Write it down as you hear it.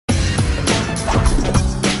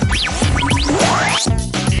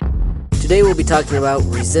Today we'll be talking about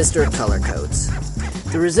resistor color codes.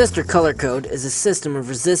 The resistor color code is a system of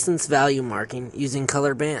resistance value marking using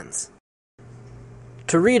color bands.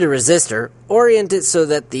 To read a resistor, orient it so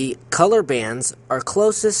that the color bands are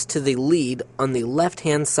closest to the lead on the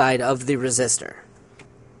left-hand side of the resistor.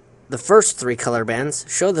 The first three color bands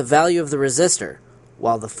show the value of the resistor,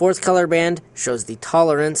 while the fourth color band shows the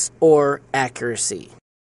tolerance or accuracy.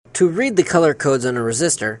 To read the color codes on a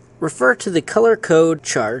resistor, refer to the color code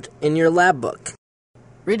chart in your lab book.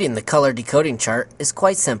 Reading the color decoding chart is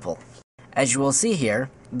quite simple. As you will see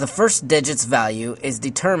here, the first digit's value is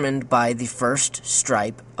determined by the first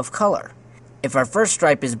stripe of color. If our first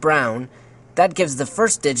stripe is brown, that gives the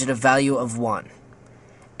first digit a value of 1.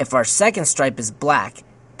 If our second stripe is black,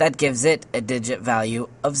 that gives it a digit value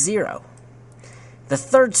of 0. The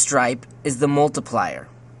third stripe is the multiplier.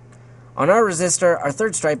 On our resistor, our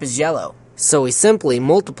third stripe is yellow, so we simply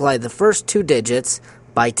multiply the first two digits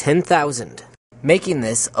by 10,000, making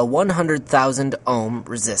this a 100,000 ohm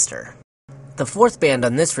resistor. The fourth band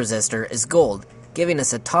on this resistor is gold, giving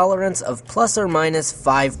us a tolerance of plus or minus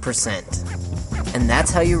 5%. And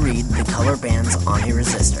that's how you read the color bands on a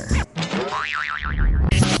resistor.